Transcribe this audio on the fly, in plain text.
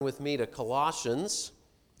With me to Colossians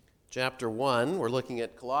chapter 1. We're looking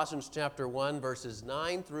at Colossians chapter 1, verses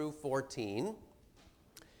 9 through 14.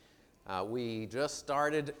 We just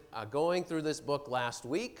started going through this book last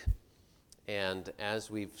week, and as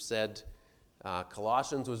we've said,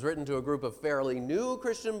 Colossians was written to a group of fairly new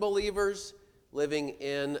Christian believers living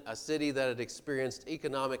in a city that had experienced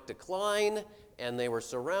economic decline, and they were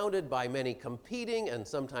surrounded by many competing and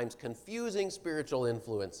sometimes confusing spiritual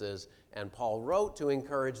influences. And Paul wrote to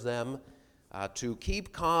encourage them to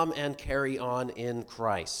keep calm and carry on in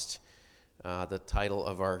Christ, the title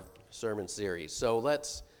of our sermon series. So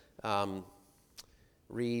let's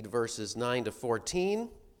read verses 9 to 14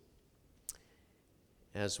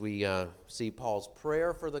 as we see Paul's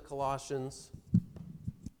prayer for the Colossians.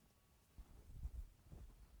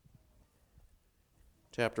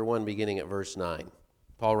 Chapter 1, beginning at verse 9.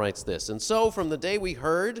 Paul writes this, "And so from the day we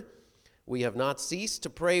heard, we have not ceased to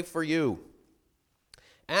pray for you,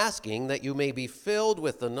 asking that you may be filled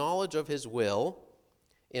with the knowledge of his will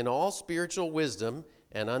in all spiritual wisdom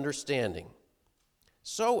and understanding,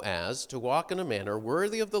 so as to walk in a manner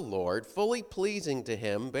worthy of the Lord, fully pleasing to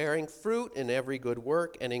him, bearing fruit in every good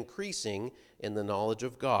work and increasing in the knowledge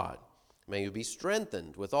of God. May you be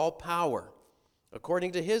strengthened with all power,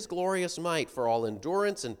 according to his glorious might, for all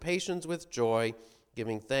endurance and patience with joy,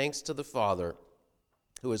 giving thanks to the Father,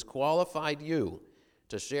 who has qualified you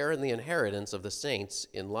to share in the inheritance of the saints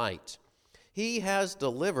in light. He has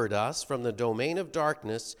delivered us from the domain of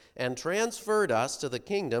darkness and transferred us to the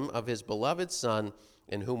kingdom of his beloved Son,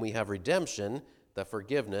 in whom we have redemption, the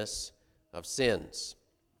forgiveness of sins."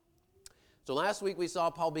 So last week we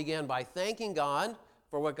saw Paul began by thanking God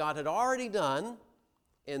for what God had already done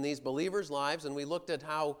in these believers' lives, and we looked at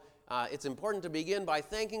how it's important to begin by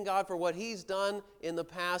thanking God for what he's done in the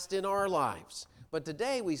past in our lives. But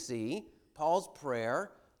today we see Paul's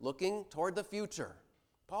prayer looking toward the future.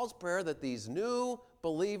 Paul's prayer that these new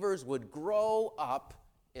believers would grow up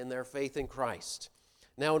in their faith in Christ.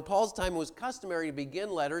 Now, in Paul's time, it was customary to begin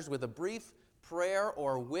letters with a brief prayer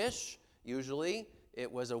or wish. Usually,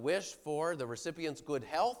 it was a wish for the recipient's good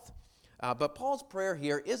health. But Paul's prayer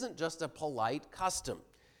here isn't just a polite custom.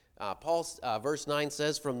 Paul's verse 9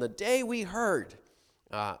 says, "From the day we heard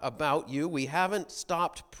about you, we haven't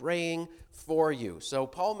stopped praying for you." So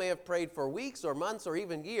Paul may have prayed for weeks or months or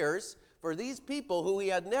even years for these people who he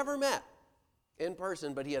had never met in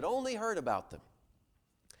person, but he had only heard about them.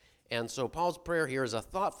 And so Paul's prayer here is a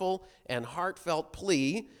thoughtful and heartfelt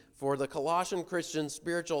plea for the Colossian Christians'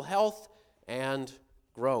 spiritual health and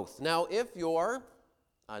growth. Now, if you're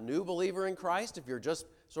a new believer in Christ, if you're just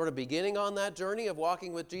sort of beginning on that journey of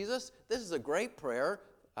walking with Jesus, this is a great prayer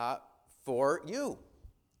for you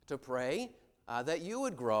to pray that you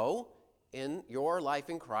would grow in your life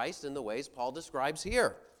in Christ in the ways Paul describes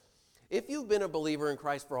here. If you've been a believer in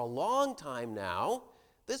Christ for a long time now,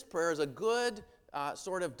 this prayer is a good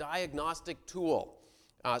sort of diagnostic tool.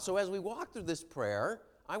 So as we walk through this prayer,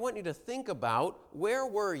 I want you to think about where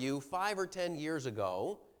were you 5 or 10 years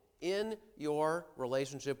ago in your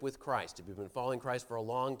relationship with Christ, if you've been following Christ for a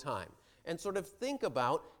long time, and sort of think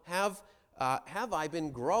about, have I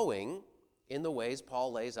been growing in the ways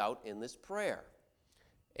Paul lays out in this prayer?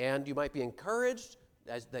 And you might be encouraged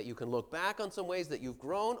that you can look back on some ways that you've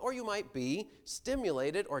grown, or you might be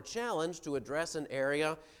stimulated or challenged to address an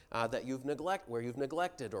area that you've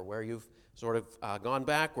neglected or where you've sort of gone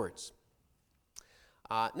backwards.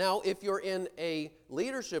 Now, if you're in a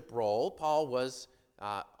leadership role, Paul was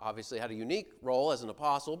obviously had a unique role as an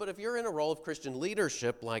apostle, but if you're in a role of Christian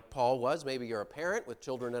leadership like Paul was, maybe you're a parent with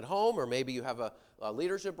children at home, or maybe you have a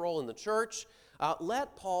leadership role in the church,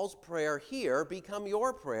 let Paul's prayer here become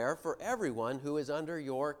your prayer for everyone who is under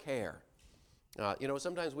your care.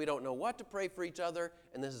 Sometimes we don't know what to pray for each other,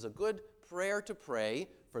 and this is a good prayer to pray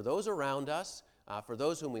for those around us, for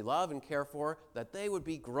those whom we love and care for, that they would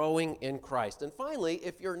be growing in Christ. And finally,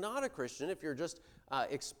 if you're not a Christian, if you're just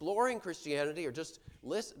exploring Christianity or just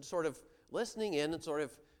sort of listening in and sort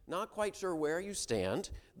of not quite sure where you stand,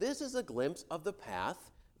 this is a glimpse of the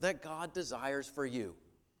path that God desires for you.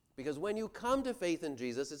 Because when you come to faith in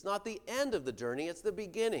Jesus, it's not the end of the journey, it's the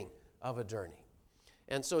beginning of a journey.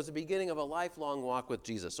 And so it's the beginning of a lifelong walk with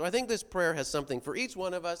Jesus. So I think this prayer has something for each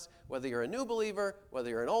one of us, whether you're a new believer, whether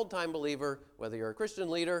you're an old-time believer, whether you're a Christian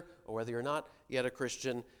leader, or whether you're not yet a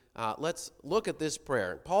Christian. Let's look at this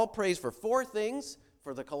prayer. Paul prays for 4 things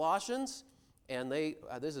for the Colossians, and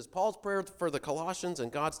this is Paul's prayer for the Colossians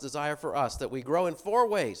and God's desire for us, that we grow in 4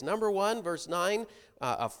 ways. Number 1, verse 9,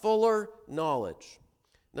 a fuller knowledge.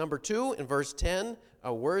 Number 2, in verse 10,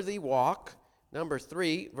 a worthy walk. Number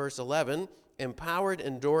 3, verse 11, empowered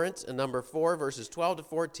endurance, and number 4, verses 12 to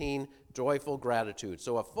 14, joyful gratitude.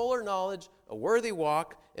 So a fuller knowledge, a worthy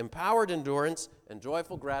walk, empowered endurance, and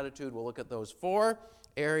joyful gratitude. We'll look at those 4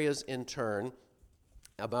 areas in turn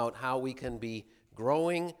about how we can be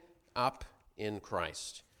growing up in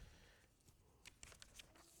Christ.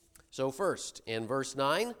 So first, in verse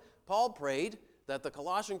 9, Paul prayed that the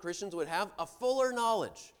Colossian Christians would have a fuller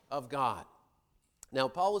knowledge of God. Now,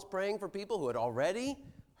 Paul was praying for people who had already,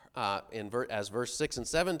 as verse 6 and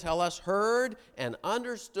 7 tell us, heard and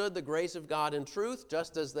understood the grace of God in truth,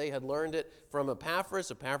 just as they had learned it from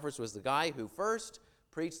Epaphras. Epaphras was the guy who first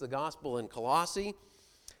preached the gospel in Colossae.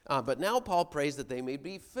 But now Paul prays that they may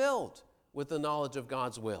be filled with the knowledge of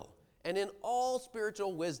God's will and in all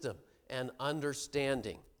spiritual wisdom and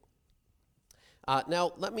understanding.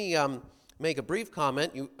 Now, let me make a brief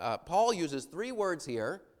comment. Paul uses 3 words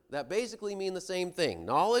here that basically mean the same thing: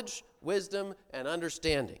 knowledge, wisdom, and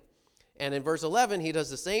understanding. And in verse 11, he does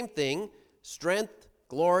the same thing: strength,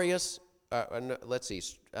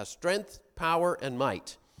 strength, power, and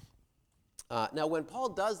might. Now, when Paul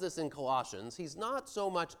does this in Colossians, he's not so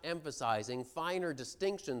much emphasizing finer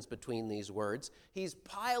distinctions between these words. He's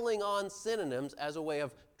piling on synonyms as a way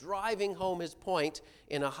of driving home his point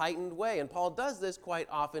in a heightened way. And Paul does this quite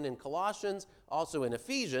often in Colossians, also in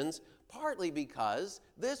Ephesians, partly because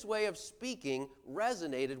this way of speaking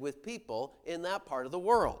resonated with people in that part of the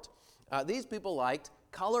world. These people liked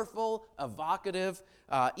colorful, evocative,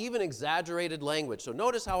 even exaggerated language. So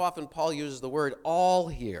notice how often Paul uses the word all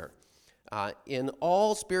here. In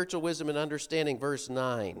all spiritual wisdom and understanding, verse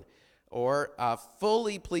 9. Or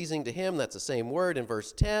fully pleasing to him, that's the same word in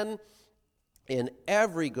verse 10. In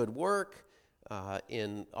every good work,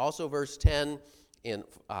 in also verse 10. In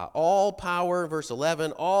all power, verse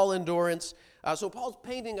 11, all endurance. So Paul's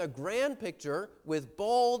painting a grand picture with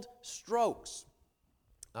bold strokes,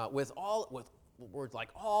 with words like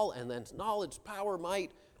all, and then knowledge, power,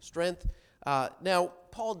 might, strength. Now,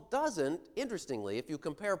 Paul doesn't, interestingly, if you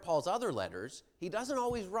compare Paul's other letters, he doesn't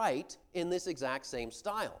always write in this exact same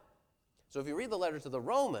style. So if you read the letter to the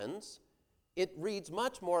Romans, it reads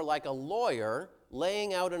much more like a lawyer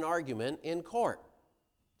laying out an argument in court,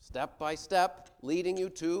 step by step, leading you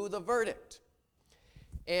to the verdict.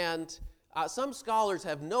 And some scholars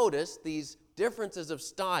have noticed these differences of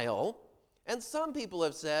style, and some people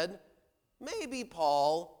have said, maybe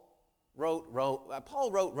Paul wrote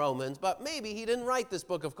Romans, but maybe he didn't write this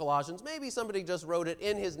book of Colossians. Maybe somebody just wrote it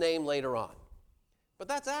in his name later on. But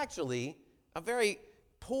that's actually a very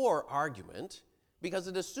poor argument, because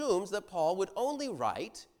it assumes that Paul would only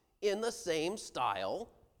write in the same style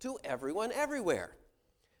to everyone everywhere.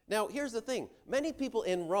 Now, here's the thing. Many people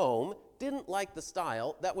in Rome didn't like the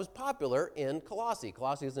style that was popular in Colossae.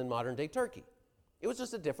 Colossae is in modern-day Turkey. It was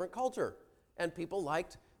just a different culture, and people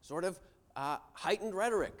liked sort of heightened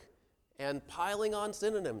rhetoric and piling on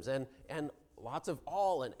synonyms and lots of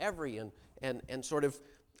all and every and sort of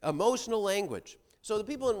emotional language. So the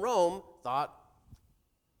people in Rome thought,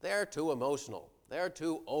 they're too emotional. They're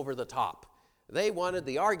too over the top. They wanted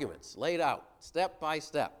the arguments laid out step by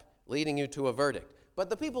step, leading you to a verdict. But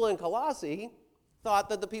the people in Colossae thought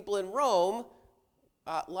that the people in Rome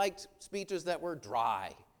liked speeches that were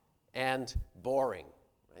dry and boring.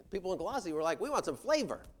 Right? People in Colossae were like, we want some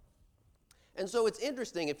flavor. And so it's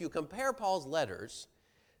interesting, if you compare Paul's letters,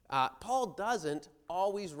 Paul doesn't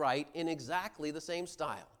always write in exactly the same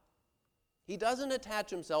style. He doesn't attach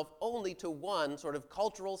himself only to one sort of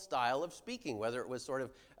cultural style of speaking, whether it was sort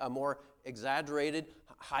of a more exaggerated,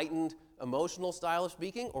 heightened, emotional style of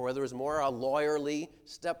speaking, or whether it was more a lawyerly,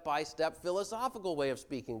 step-by-step philosophical way of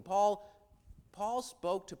speaking. Paul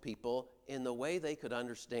spoke to people in the way they could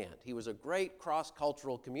understand. He was a great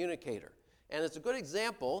cross-cultural communicator. And it's a good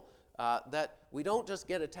example that we don't just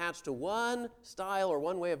get attached to one style or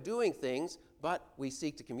one way of doing things, but we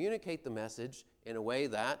seek to communicate the message in a way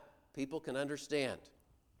that people can understand.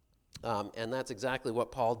 And that's exactly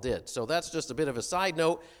what Paul did. So that's just a bit of a side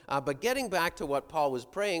note. But getting back to what Paul was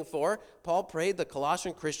praying for, Paul prayed the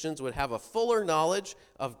Colossian Christians would have a fuller knowledge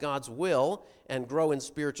of God's will and grow in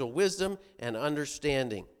spiritual wisdom and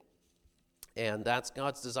understanding. And that's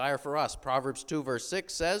God's desire for us. Proverbs 2 verse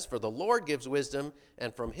 6 says, "For the Lord gives wisdom,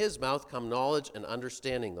 and from his mouth come knowledge and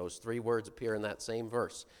understanding." Those 3 words appear in that same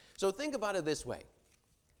verse. So think about it this way.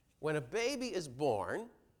 When a baby is born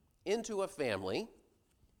into a family,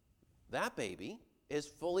 that baby is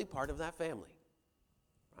fully part of that family,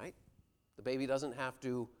 right? The baby doesn't have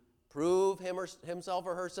to prove himself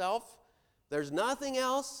or herself. There's nothing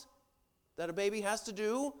else that a baby has to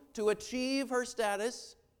do to achieve her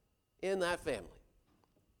status in that family.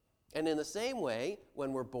 And in the same way,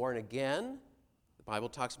 when we're born again, the Bible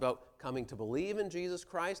talks about coming to believe in Jesus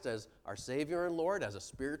Christ as our Savior and Lord, as a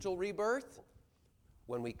spiritual rebirth.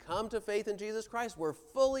 When we come to faith in Jesus Christ, we're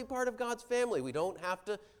fully part of God's family. We don't have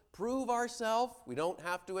to prove ourselves. We don't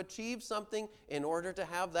have to achieve something in order to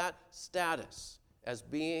have that status as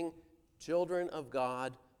being children of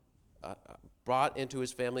God, brought into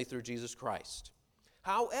his family through Jesus Christ.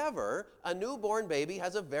 However, a newborn baby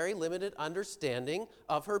has a very limited understanding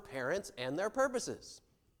of her parents and their purposes.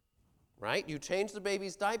 Right? You change the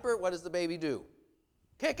baby's diaper, what does the baby do?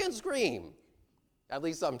 Kick and scream, at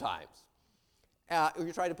least sometimes.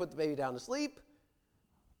 You try to put the baby down to sleep,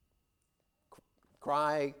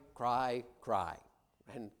 cry, cry, cry.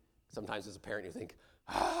 And sometimes as a parent you think,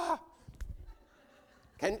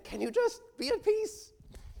 can you just be at peace?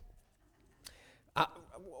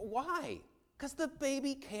 Why? Because the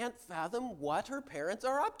baby can't fathom what her parents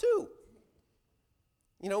are up to.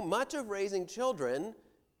 You know, much of raising children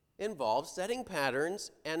involves setting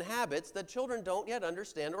patterns and habits that children don't yet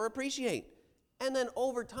understand or appreciate. And then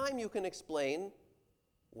over time you can explain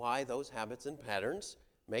why those habits and patterns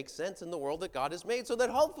make sense in the world that God has made, so that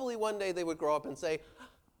hopefully one day they would grow up and say,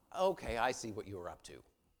 okay, I see what you were up to.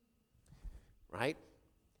 Right?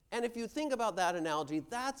 And if you think about that analogy,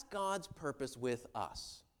 that's God's purpose with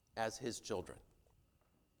us as his children.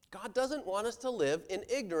 God doesn't want us to live in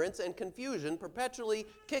ignorance and confusion, perpetually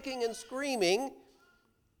kicking and screaming.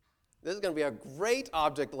 This is going to be a great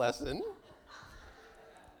object lesson.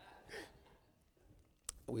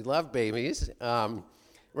 We love babies,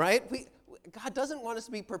 right? God doesn't want us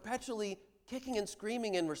to be perpetually kicking and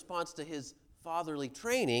screaming in response to his fatherly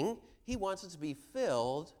training. He wants us to be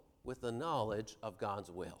filled with the knowledge of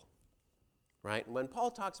God's will, right? And when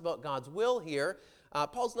Paul talks about God's will here,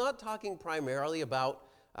 Paul's not talking primarily about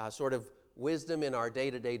sort of wisdom in our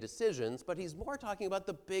day-to-day decisions, but he's more talking about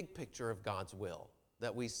the big picture of God's will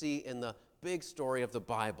that we see in the big story of the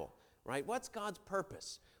Bible, right? What's God's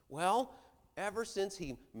purpose? Well, ever since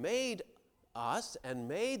he made us and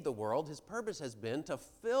made the world, his purpose has been to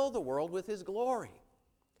fill the world with his glory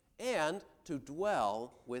and to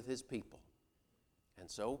dwell with his people. And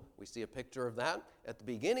so we see a picture of that at the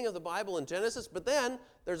beginning of the Bible in Genesis, but then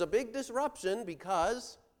there's a big disruption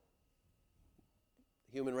because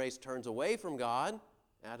the human race turns away from God.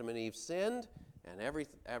 Adam and Eve sinned, and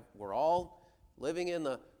we're all living in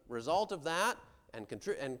the result of that, and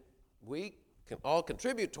we can all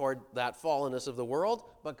contribute toward that fallenness of the world,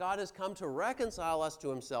 but God has come to reconcile us to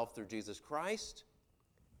himself through Jesus Christ,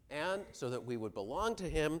 and so that we would belong to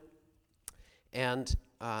him, and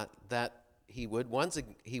that he would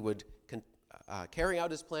carry out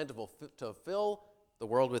his plan to fill the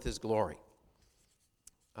world with his glory.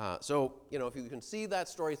 So, if you can see that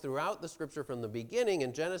story throughout the scripture from the beginning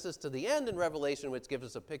in Genesis to the end in Revelation, which gives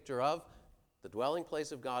us a picture of the dwelling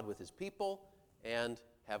place of God with his people and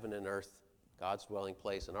heaven and earth, God's dwelling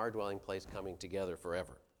place and our dwelling place coming together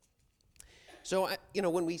forever. So,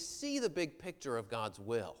 when we see the big picture of God's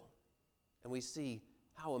will and we see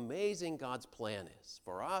how amazing God's plan is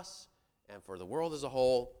for us and for the world as a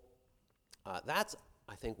whole, that's,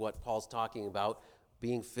 I think, what Paul's talking about,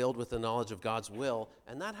 being filled with the knowledge of God's will,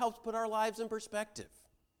 and that helps put our lives in perspective,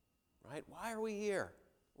 right? Why are we here?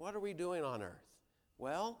 What are we doing on earth?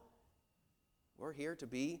 Well, we're here to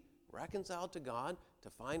be reconciled to God, to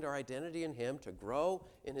find our identity in him, to grow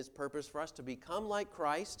in his purpose for us, to become like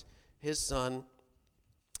Christ, his Son,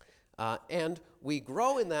 and we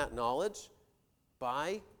grow in that knowledge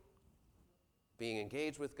by being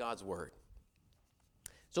engaged with God's Word.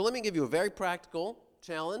 So let me give you a very practical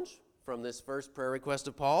challenge from this first prayer request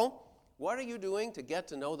of Paul. What are you doing to get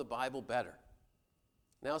to know the Bible better?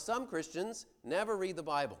 Now, some Christians never read the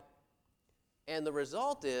Bible. And the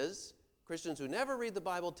result is Christians who never read the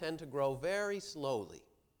Bible tend to grow very slowly,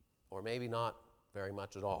 or maybe not very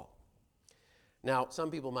much at all. Now, some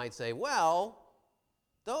people might say, well,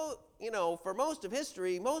 though, for most of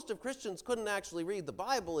history, most of Christians couldn't actually read the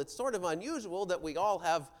Bible. It's sort of unusual that we all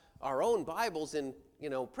have our own Bibles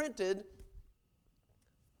printed.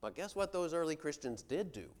 But guess what those early Christians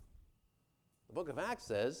did do? The book of Acts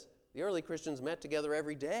says the early Christians met together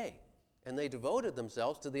every day, and they devoted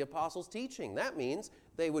themselves to the apostles' teaching. That means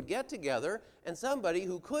they would get together, and somebody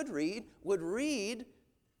who could read would read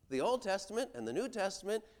the Old Testament and the New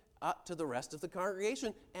Testament to the rest of the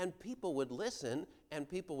congregation, and people would listen, and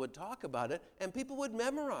people would talk about it, and people would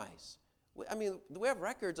memorize. We have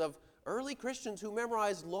records of early Christians who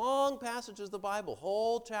memorized long passages of the Bible,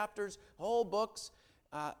 whole chapters, whole books,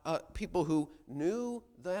 people who knew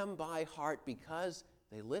them by heart because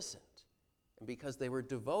they listened and because they were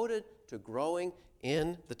devoted to growing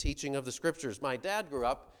in the teaching of the Scriptures. My dad grew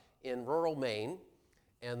up in rural Maine,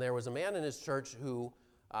 and there was a man in his church who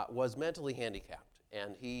was mentally handicapped,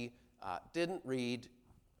 and he didn't read.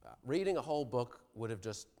 Reading a whole book would have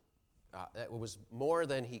just, it was more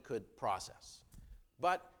than he could process.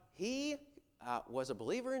 But he was a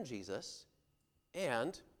believer in Jesus,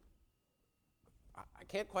 and I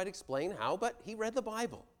can't quite explain how, but he read the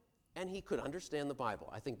Bible, and he could understand the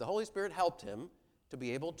Bible. I think the Holy Spirit helped him to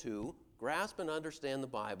be able to grasp and understand the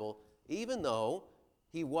Bible, even though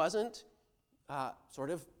he wasn't sort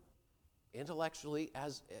of intellectually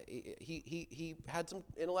as, he had some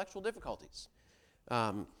intellectual difficulties.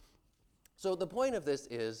 So the point of this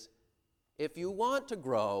is, if you want to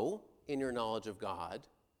grow in your knowledge of God,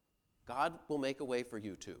 God will make a way for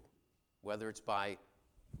you to, whether it's by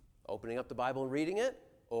opening up the Bible and reading it,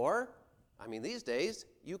 or, I mean, these days,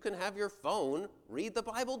 you can have your phone read the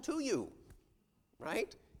Bible to you,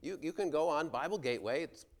 right? You can go on Bible Gateway,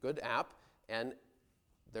 it's a good app, and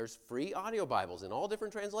there's free audio Bibles in all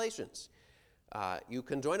different translations. You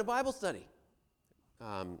can join a Bible study.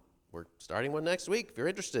 We're starting one next week if you're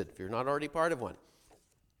interested, if you're not already part of one.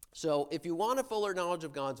 So if you want a fuller knowledge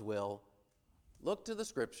of God's will, look to the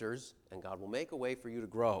Scriptures, and God will make a way for you to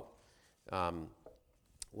grow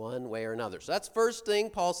one way or another. So that's first thing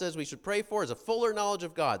Paul says we should pray for is a fuller knowledge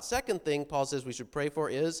of God. Second thing Paul says we should pray for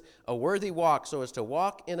is a worthy walk, so as to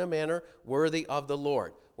walk in a manner worthy of the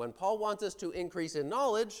Lord. When Paul wants us to increase in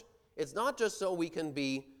knowledge, it's not just so we can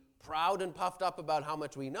be proud and puffed up about how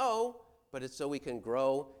much we know, but it's so we can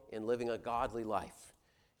grow in living a godly life,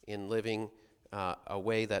 in living in a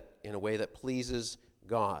way that pleases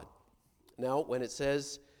God. Now, when it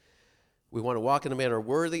says we want to walk in a manner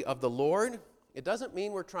worthy of the Lord, it doesn't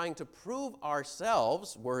mean we're trying to prove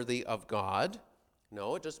ourselves worthy of God.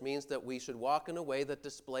 No, it just means that we should walk in a way that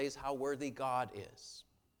displays how worthy God is.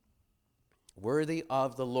 Worthy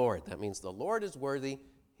of the Lord. That means the Lord is worthy,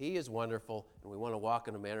 He is wonderful, and we want to walk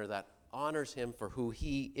in a manner that honors Him for who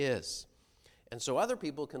He is. And so other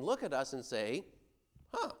people can look at us and say,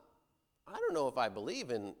 I don't know if I believe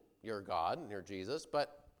in your God and your Jesus,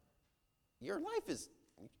 but your life is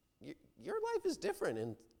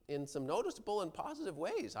different in some noticeable and positive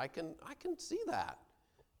ways. I can see that.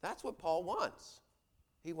 That's what Paul wants.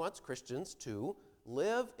 He wants Christians to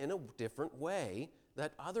live in a different way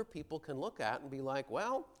that other people can look at and be like,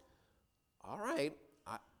 well, all right,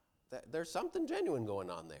 there's something genuine going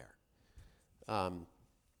on there.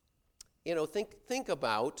 Think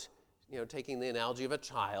about, taking the analogy of a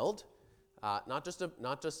child, not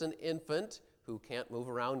just an infant who can't move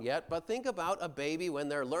around yet, but think about a baby when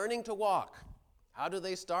they're learning to walk. How do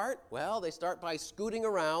they start? Well, they start by scooting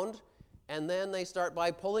around, and then they start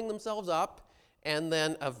by pulling themselves up, and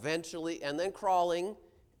then crawling,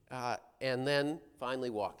 and then finally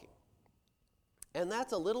walking. And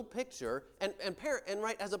that's a little picture, and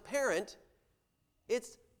as a parent,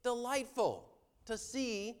 it's delightful to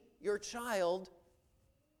see your child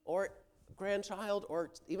or grandchild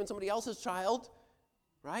or even somebody else's child,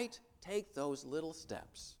 right, take those little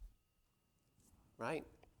steps, right?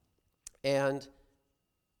 And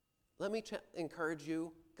let me encourage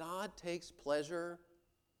you, God takes pleasure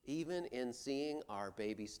even in seeing our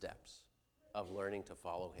baby steps of learning to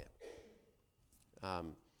follow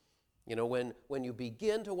Him. When you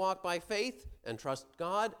begin to walk by faith and trust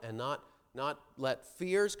God and not let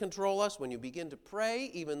fears control us, when you begin to pray,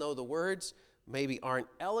 even though the words maybe aren't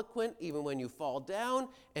eloquent, even when you fall down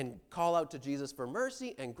and call out to Jesus for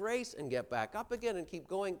mercy and grace and get back up again and keep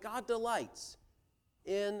going, God delights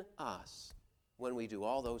in us when we do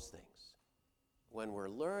all those things. When we're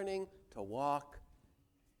learning to walk,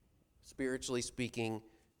 spiritually speaking,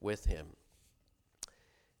 with Him.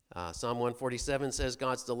 Psalm 147 says,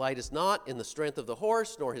 God's delight is not in the strength of the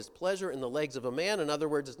horse, nor His pleasure in the legs of a man. In other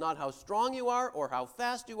words, it's not how strong you are or how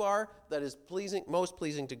fast you are that is most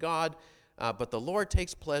pleasing to God, but the Lord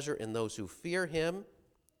takes pleasure in those who fear Him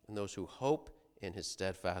and those who hope in His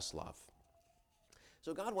steadfast love.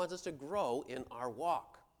 So God wants us to grow in our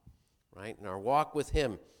walk, right? In our walk with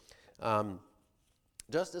Him.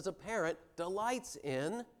 Just as a parent delights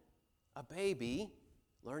in a baby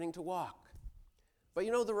learning to walk. But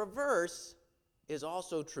the reverse is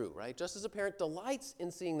also true, right? Just as a parent delights in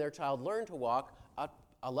seeing their child learn to walk,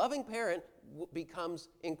 a loving parent becomes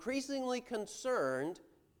increasingly concerned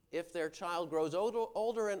if their child grows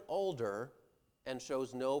older and older and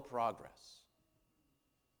shows no progress,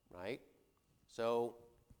 right? So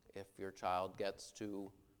if your child gets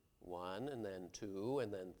to 1 and then 2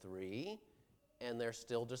 and then 3, and they're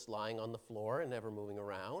still just lying on the floor and never moving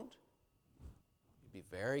around, you'd be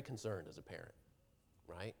very concerned as a parent.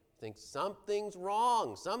 Right? Think something's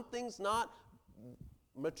wrong. Something's not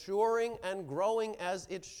maturing and growing as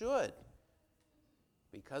it should.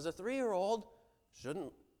 Because a 3-year-old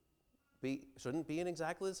shouldn't shouldn't be in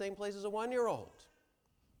exactly the same place as a 1-year-old.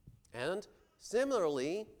 And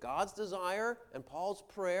similarly, God's desire and Paul's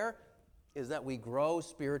prayer is that we grow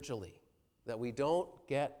spiritually, that we don't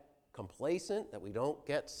get complacent, that we don't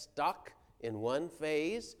get stuck in one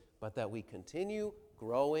phase, but that we continue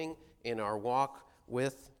growing in our walk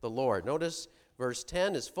with the Lord. Notice verse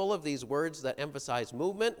 10 is full of these words that emphasize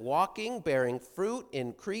movement, walking, bearing fruit,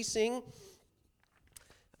 increasing.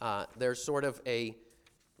 There's sort of a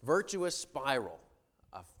virtuous spiral.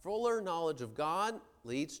 A fuller knowledge of God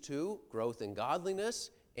leads to growth in godliness,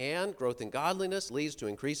 and growth in godliness leads to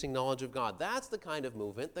increasing knowledge of God. That's the kind of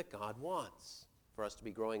movement that God wants, for us to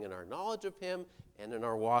be growing in our knowledge of Him and in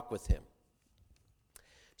our walk with Him.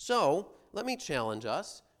 So, let me challenge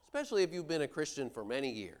us, especially if you've been a Christian for many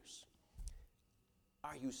years.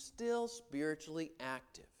 Are you still spiritually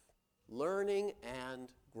active, learning and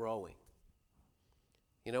growing?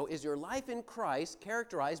 Is your life in Christ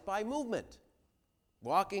characterized by movement?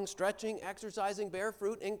 Walking, stretching, exercising, bear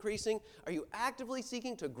fruit, increasing. Are you actively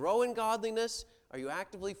seeking to grow in godliness? Are you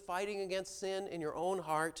actively fighting against sin in your own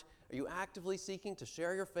heart? Are you actively seeking to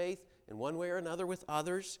share your faith in one way or another with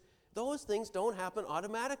others? Those things don't happen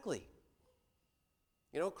automatically.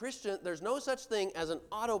 There's no such thing as an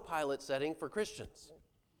autopilot setting for Christians.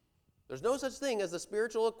 There's no such thing as the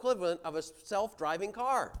spiritual equivalent of a self-driving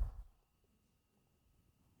car.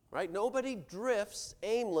 Right? Nobody drifts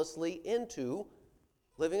aimlessly into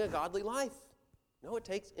living a godly life. No, it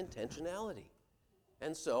takes intentionality.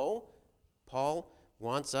 And so, Paul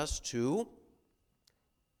wants us to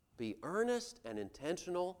be earnest and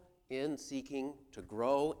intentional in seeking to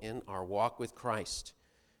grow in our walk with Christ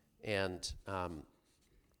and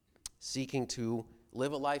seeking to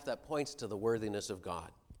live a life that points to the worthiness of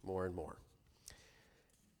God more and more.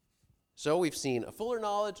 So we've seen a fuller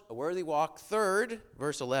knowledge, a worthy walk. Third,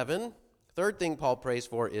 verse 11, third thing Paul prays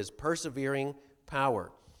for is persevering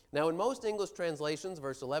power. Now, in most English translations,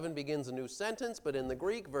 verse 11 begins a new sentence, but in the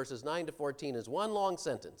Greek, verses 9 to 14 is one long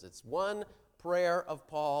sentence. It's one prayer of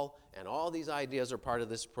Paul, and all these ideas are part of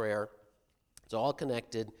this prayer. It's all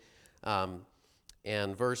connected.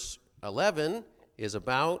 And verse 11 is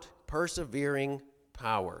about persevering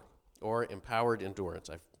power, or empowered endurance.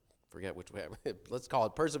 I forget which way. Let's call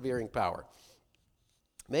it persevering power.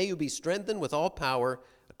 May you be strengthened with all power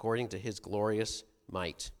according to His glorious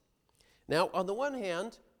might. Now, on the one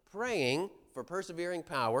hand, praying for persevering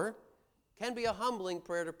power can be a humbling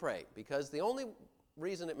prayer to pray, because the only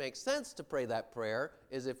reason it makes sense to pray that prayer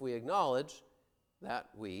is if we acknowledge that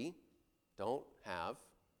we don't have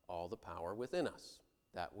all the power within us,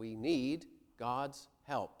 that we need God's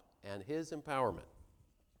help and His empowerment.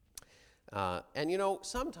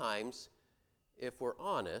 Sometimes, if we're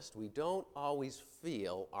honest, we don't always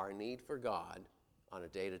feel our need for God on a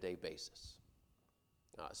day-to-day basis.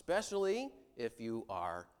 Especially if you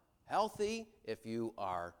are healthy, if you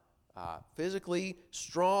are physically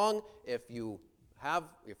strong, if your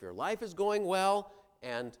life is going well,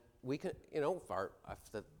 and we can,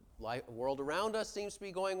 if the world around us seems to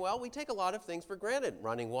be going well, we take a lot of things for granted.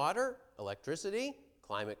 Running water, electricity,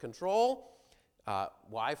 climate control,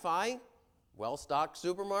 Wi-Fi, well-stocked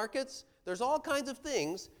supermarkets. There's all kinds of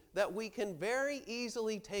things that we can very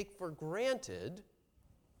easily take for granted,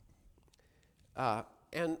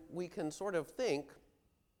 and we can sort of think,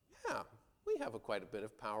 yeah, we have quite a bit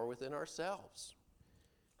of power within ourselves.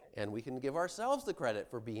 And we can give ourselves the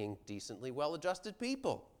credit for being decently well-adjusted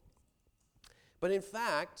people. But in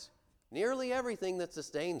fact, nearly everything that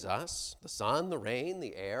sustains us, the sun, the rain,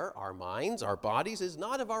 the air, our minds, our bodies, is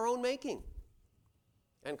not of our own making.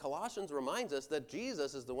 And Colossians reminds us that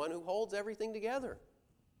Jesus is the one who holds everything together,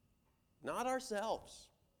 not ourselves.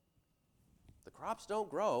 The crops don't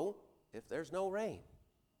grow if there's no rain.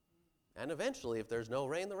 And eventually, if there's no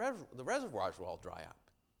rain, the reservoirs will all dry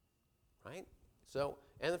up, right? So,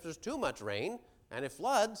 and if there's too much rain and it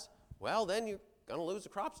floods, well, then you're going to lose the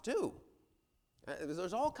crops too.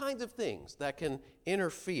 There's all kinds of things that can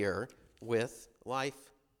interfere with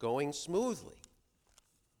life going smoothly.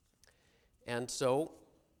 And so,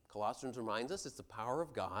 Colossians reminds us it's the power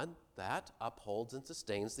of God that upholds and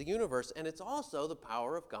sustains the universe, and it's also the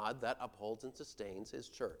power of God that upholds and sustains His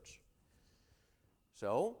church.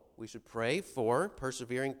 So, we should pray for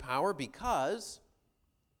persevering power because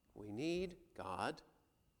we need God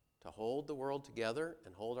to hold the world together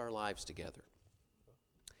and hold our lives together.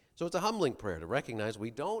 So it's a humbling prayer to recognize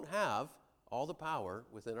we don't have all the power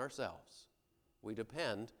within ourselves. We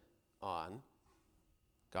depend on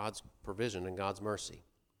God's provision and God's mercy.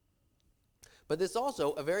 But it's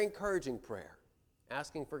also a very encouraging prayer,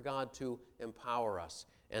 asking for God to empower us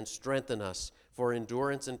and strengthen us for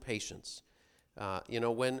endurance and patience.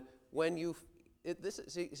 When when you,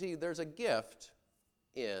 there's a gift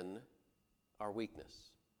in our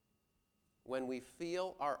weakness. When we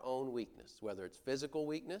feel our own weakness, whether it's physical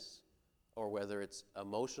weakness, or whether it's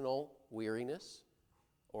emotional weariness,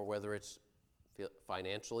 or whether it's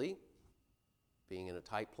financially being in a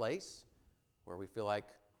tight place where we feel like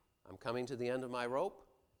I'm coming to the end of my rope,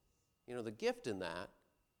 the gift in that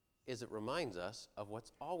is it reminds us of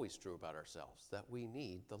what's always true about ourselves, that we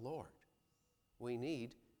need the Lord. We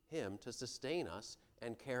need Him to sustain us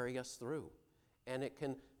and carry us through. And it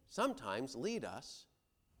can sometimes lead us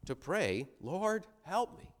to pray, Lord,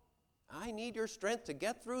 help me. I need your strength to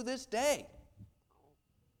get through this day.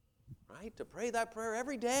 Right? To pray that prayer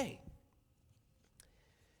every day.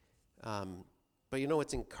 But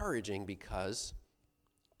it's encouraging because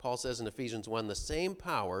Paul says in Ephesians 1, the same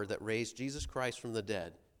power that raised Jesus Christ from the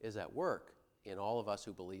dead is at work in all of us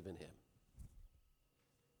who believe in Him.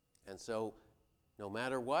 And so, no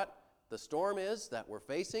matter what the storm is that we're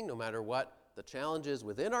facing, no matter what the challenge is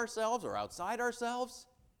within ourselves or outside ourselves,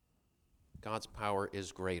 God's power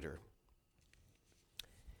is greater.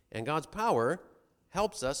 And God's power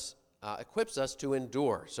helps us, equips us to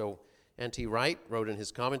endure. So N.T. Wright wrote in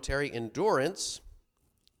his commentary, endurance,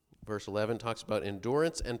 verse 11 talks about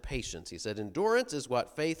endurance and patience. He said, endurance is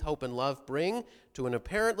what faith, hope, and love bring to an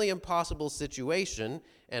apparently impossible situation,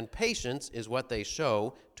 and patience is what they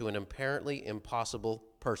show to an apparently impossible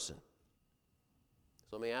person.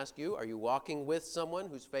 So let me ask you, are you walking with someone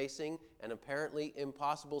who's facing an apparently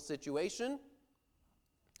impossible situation?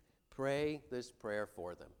 Pray this prayer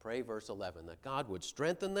for them. Pray verse 11, that God would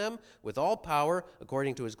strengthen them with all power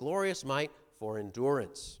according to His glorious might for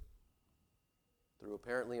endurance through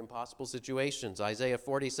apparently impossible situations. Isaiah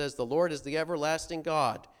 40 says, the Lord is the everlasting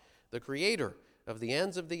God, the creator of the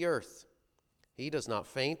ends of the earth. He does not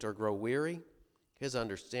faint or grow weary. His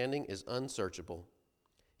understanding is unsearchable.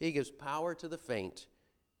 He gives power to the faint,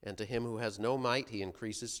 and to him who has no might He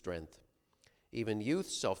increases strength. Even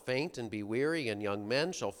youths shall faint and be weary, and young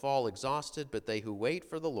men shall fall exhausted, but they who wait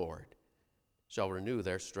for the Lord shall renew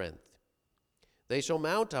their strength. They shall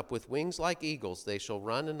mount up with wings like eagles. They shall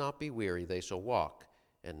run and not be weary. They shall walk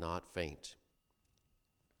and not faint.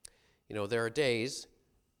 There are days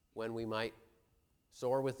when we might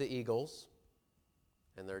soar with the eagles,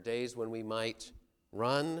 and there are days when we might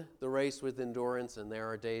run the race with endurance, and there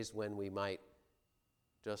are days when we might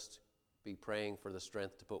just be praying for the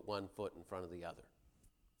strength to put one foot in front of the other.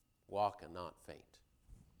 Walk and not faint.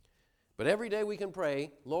 But every day we can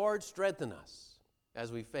pray, Lord, strengthen us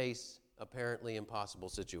as we face apparently impossible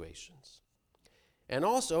situations. And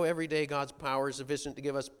also, every day God's power is sufficient to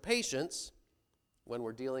give us patience when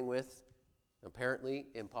we're dealing with apparently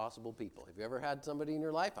impossible people. Have you ever had somebody in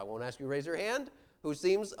your life, I won't ask you to raise your hand, who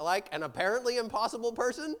seems like an apparently impossible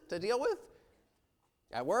person to deal with?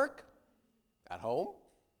 At work? At home?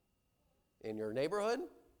 In your neighborhood?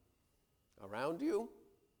 Around you?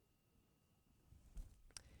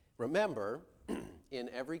 Remember, in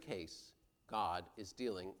every case, God is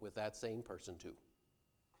dealing with that same person too.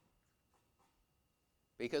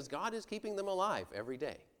 Because God is keeping them alive every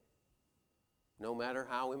day, no matter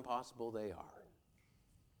how impossible they are.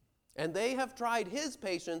 And they have tried His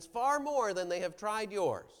patience far more than they have tried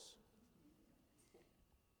yours.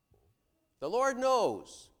 The Lord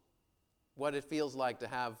knows what it feels like to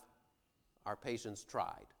have our patience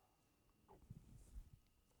tried,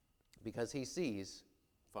 because He sees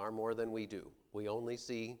far more than we do. We only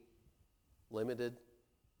see limited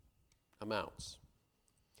amounts.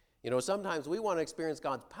 Sometimes we want to experience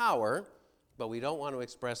God's power, but we don't want to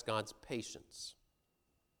express God's patience.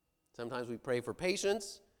 Sometimes we pray for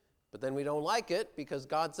patience, but then we don't like it because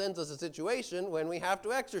God sends us a situation when we have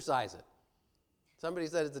to exercise it. Somebody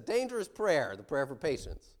said it's a dangerous prayer, the prayer for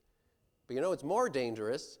patience. But it's more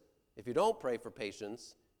dangerous if you don't pray for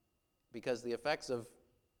patience, because the effects of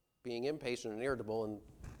being impatient and irritable and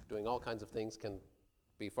doing all kinds of things can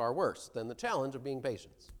be far worse than the challenge of being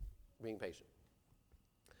patient.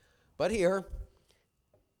 But here,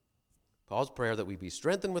 Paul's prayer that we be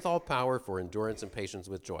strengthened with all power for endurance and patience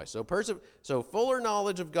with joy. So fuller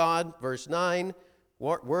knowledge of God, verse 9,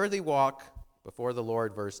 worthy walk before the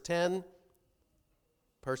Lord, verse 10,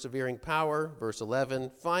 persevering power, verse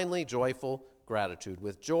 11, finally joyful gratitude,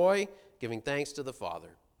 with joy giving thanks to the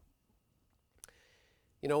Father.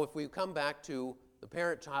 If we come back to the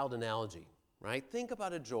parent-child analogy, right? Think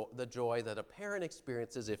about the joy that a parent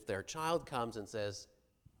experiences if their child comes and says,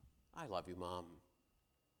 I love you, Mom.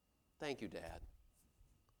 Thank you, Dad.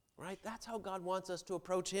 Right? That's how God wants us to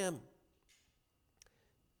approach Him.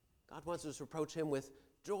 God wants us to approach Him with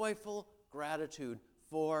joyful gratitude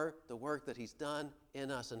for the work that he's done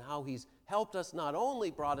in us and how he's helped us, not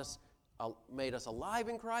only made us alive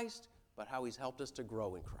in Christ, but how he's helped us to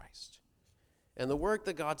grow in Christ. And the work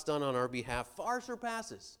that God's done on our behalf far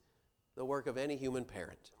surpasses the work of any human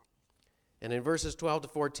parent. And in verses 12 to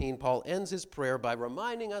 14, Paul ends his prayer by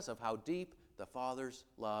reminding us of how deep the Father's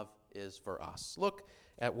love is for us. Look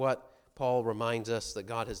at what Paul reminds us that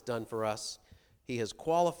God has done for us. He has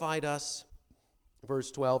qualified us,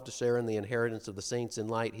 verse 12, to share in the inheritance of the saints in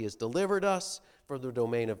light. He has delivered us from the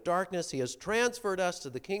domain of darkness. He has transferred us to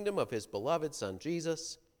the kingdom of his beloved Son,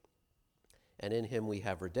 Jesus. And in him we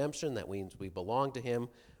have redemption. That means we belong to him.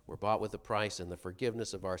 We're bought with a price and the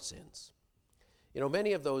forgiveness of our sins. You know,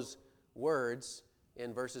 many of those words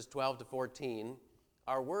in verses 12 to 14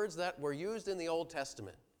 are words that were used in the Old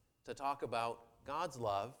Testament to talk about God's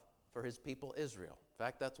love for his people Israel. In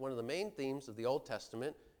fact, that's one of the main themes of the Old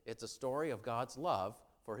Testament. It's a story of God's love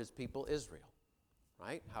for his people Israel,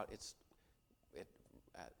 right?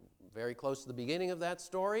 Very close to the beginning of that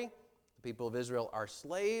story, the people of Israel are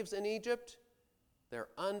slaves in Egypt. They're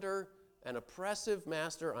under an oppressive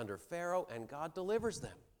master, under Pharaoh, and God delivers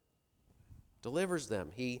them.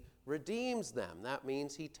 He redeems them. That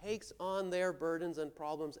means he takes on their burdens and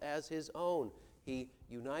problems as his own. He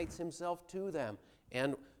unites himself to them.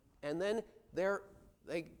 And then they're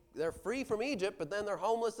free from Egypt, but then they're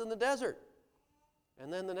homeless in the desert.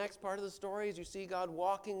 And then the next part of the story is you see God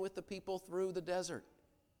walking with the people through the desert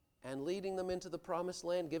and leading them into the promised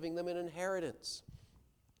land, giving them an inheritance.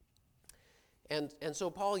 And so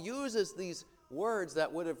Paul uses these words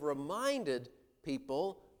that would have reminded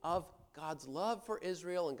people of God's love for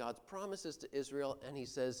Israel and God's promises to Israel, and he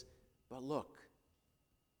says, but look,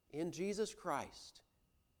 in Jesus Christ,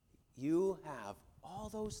 you have all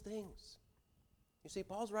those things. You see,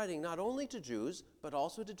 Paul's writing not only to Jews, but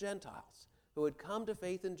also to Gentiles who had come to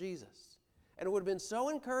faith in Jesus. And it would have been so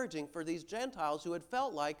encouraging for these Gentiles who had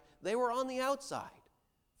felt like they were on the outside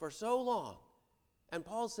for so long. And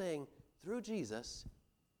Paul's saying, through Jesus,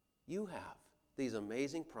 you have these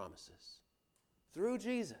amazing promises. Through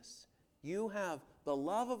Jesus, you have the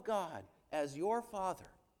love of God as your Father.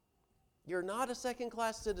 You're not a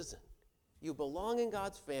second-class citizen. You belong in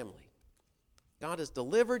God's family. God has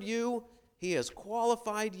delivered you. He has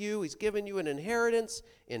qualified you. He's given you an inheritance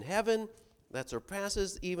in heaven that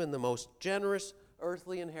surpasses even the most generous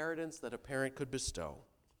earthly inheritance that a parent could bestow.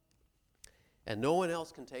 And no one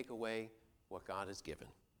else can take away what God has given.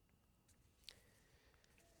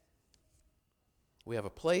 We have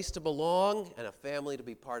a place to belong and a family to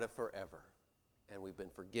be part of forever. And we've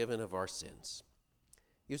been forgiven of our sins.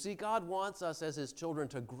 You see, God wants us as his children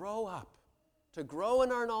to grow up, to grow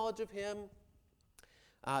in our knowledge of him,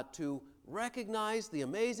 to recognize the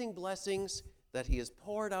amazing blessings that he has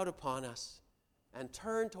poured out upon us, and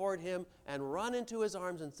turn toward him and run into his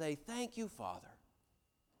arms and say, thank you, Father.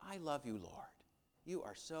 I love you, Lord. You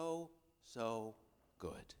are so, so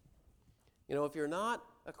good. You know, if you're not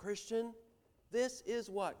a Christian, this is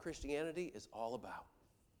what Christianity is all about.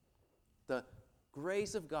 The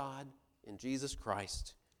grace of God in Jesus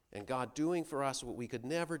Christ, and God doing for us what we could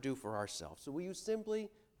never do for ourselves. So will you simply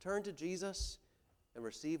turn to Jesus and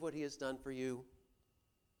receive what he has done for you?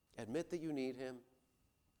 Admit that you need him.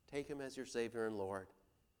 Take him as your Savior and Lord,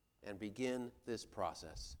 and begin this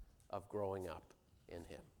process of growing up in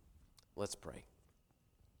him. Let's pray.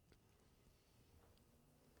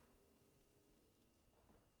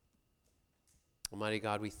 Almighty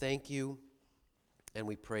God, we thank you and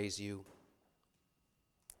we praise you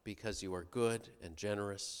because you are good and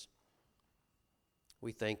generous.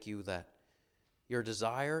 We thank you that your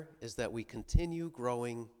desire is that we continue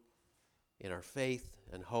growing in our faith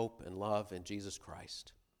and hope and love in Jesus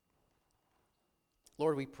Christ.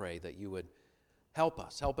 Lord, we pray that you would help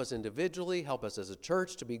us individually, help us as a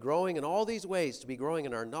church to be growing in all these ways, to be growing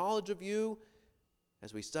in our knowledge of you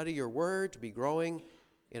as we study your word, to be growing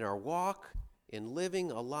in our walk, in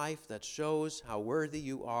living a life that shows how worthy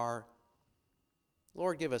you are.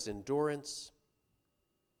 Lord, give us endurance.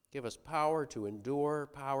 Give us power to endure,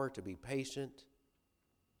 power to be patient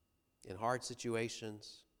in hard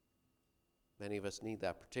situations. Many of us need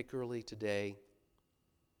that particularly today.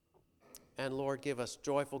 And Lord, give us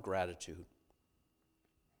joyful gratitude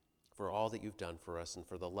for all that you've done for us and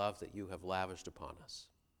for the love that you have lavished upon us.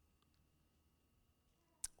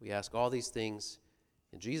 We ask all these things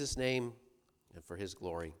in Jesus' name and for his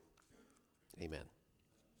glory. Amen.